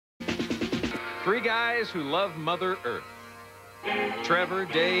Three guys who love Mother Earth. Trevor,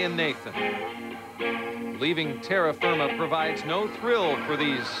 Day, and Nathan. Leaving terra firma provides no thrill for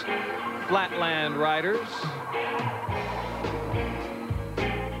these Flatland riders.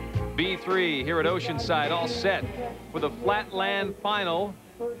 B3 here at Oceanside, all set for the Flatland final.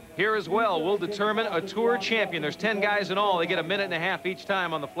 Here as well, we'll determine a tour champion. There's 10 guys in all. They get a minute and a half each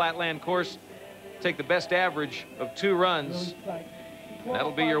time on the Flatland course. Take the best average of 2 runs.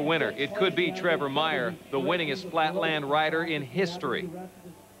 That'll be your winner. It could be Trevor Meyer, the winningest Flatland rider in history.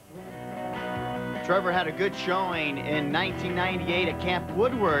 Trevor had a good showing in 1998 at Camp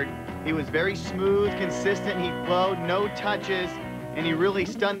Woodward. He was very smooth, consistent. He flowed, no touches, and he really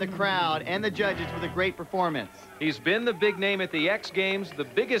stunned the crowd and the judges with a great performance. He's been the big name at the X Games, the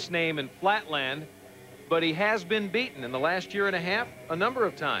biggest name in Flatland, but he has been beaten in the last year and a half a number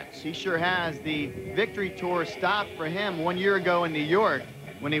of times. He sure has. The victory tour stopped for him 1 year ago in New York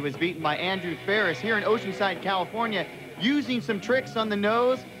when he was beaten by Andrew Ferris. Here in Oceanside, California, using some tricks on the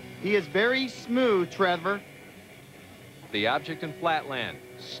nose. He is very smooth, Trevor. The object in Flatland,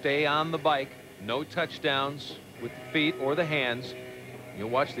 stay on the bike, no touchdowns with the feet or the hands. You'll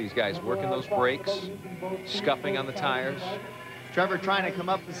watch these guys working those brakes, scuffing on the tires. Trevor trying to come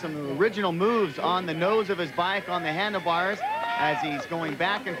up with some original moves on the nose of his bike, on the handlebars, as he's going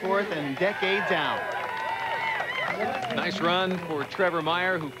back and forth and decades out. Nice run for Trevor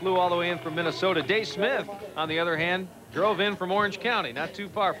Meyer, who flew all the way in from Minnesota. Dave Smith, on the other hand, drove in from Orange County, not too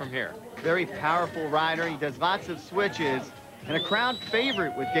far from here. Very powerful rider. He does lots of switches, and a crowd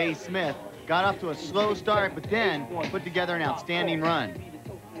favorite with Dave Smith. Got off to a slow start, but then put together an outstanding run.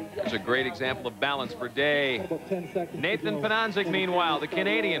 It's a great example of balance for Day. Nathan Penonzek, meanwhile, the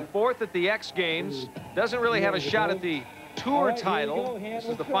Canadian, 4th at the X Games, doesn't really have a shot at the tour title. This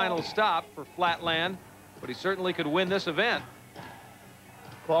is the final stop for Flatland, but he certainly could win this event.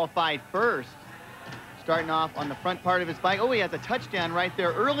 Qualified first, starting off on the front part of his bike. Oh, he has a touchdown right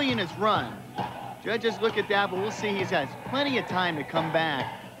there early in his run. Judges look at that, but we'll see. He has plenty of time to come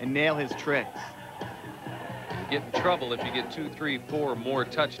back and nail his tricks. You get in trouble if you get 2, 3, 4 more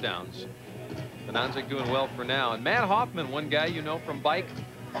touchdowns. Penonzek doing well for now. And Matt Hoffman, one guy you know from bike.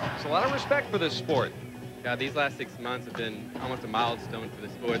 There's a lot of respect for this sport. Yeah, these last 6 months have been almost a milestone for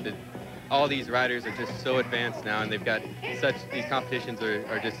the sport. That all these riders are just so advanced now, and they've got these competitions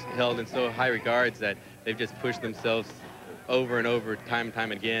are just held in so high regards that they've just pushed themselves over and over, time and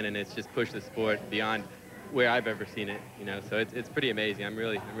time again, and it's just pushed the sport beyond where I've ever seen it, you know. So it's pretty amazing. I'm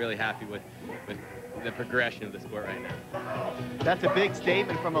really happy with the progression of the sport right now. That's a big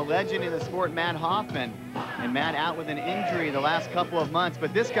statement from a legend in the sport, Matt Hoffman. And Matt out with an injury the last couple of months.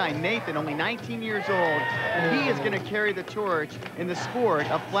 But this guy, Nathan, only 19 years old, and he is going to carry the torch in the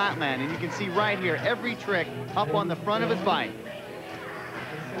sport of Flatland. And you can see right here, every trick up on the front of his bike.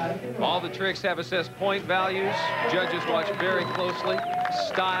 All the tricks have assessed point values. Judges watch very closely.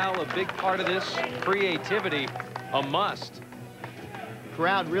 Style, a big part of this. Creativity, a must.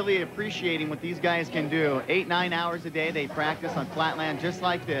 Crowd really appreciating what these guys can do. 8, 9 hours a day they practice on Flatland just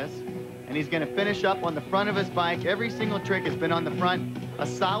like this. And he's going to finish up on the front of his bike. Every single trick has been on the front. A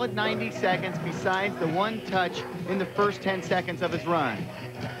solid 90 seconds besides the one touch in the first 10 seconds of his run.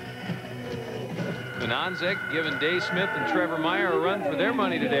 Penonzek giving Dave Smith and Trevor Meyer a run for their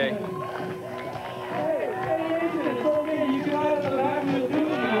money today.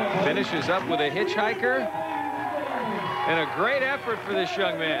 Finishes up with a hitchhiker. And a great effort for this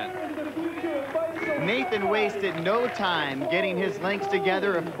young man. Nathan wasted no time getting his links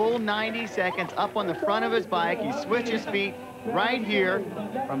together, a full 90 seconds up on the front of his bike. He switched his feet right here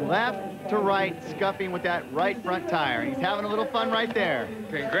from left to right, scuffing with that right front tire. He's having a little fun right there.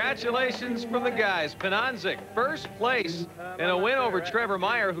 Congratulations from the guys. Penonzek, first place in a win over Trevor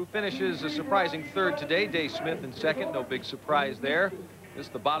Meyer, who finishes a surprising 3rd today. Dave Smith in 2nd, no big surprise there. This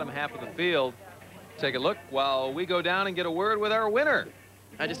is the bottom half of the field. Take a look while we go down and get a word with our winner.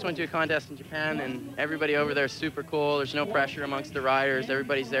 I just went to a contest in Japan, and everybody over there is super cool. There's no pressure amongst the riders.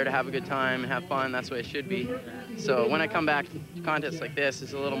 Everybody's there to have a good time and have fun. That's what it should be. So when I come back to contests like this,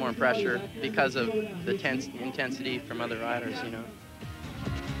 it's a little more pressure because of the intensity from other riders, you know.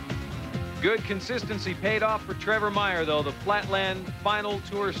 Good consistency paid off for Trevor Meyer, though. The Flatland final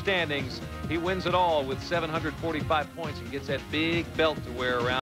tour standings, he wins it all with 745 points and gets that big belt to wear around.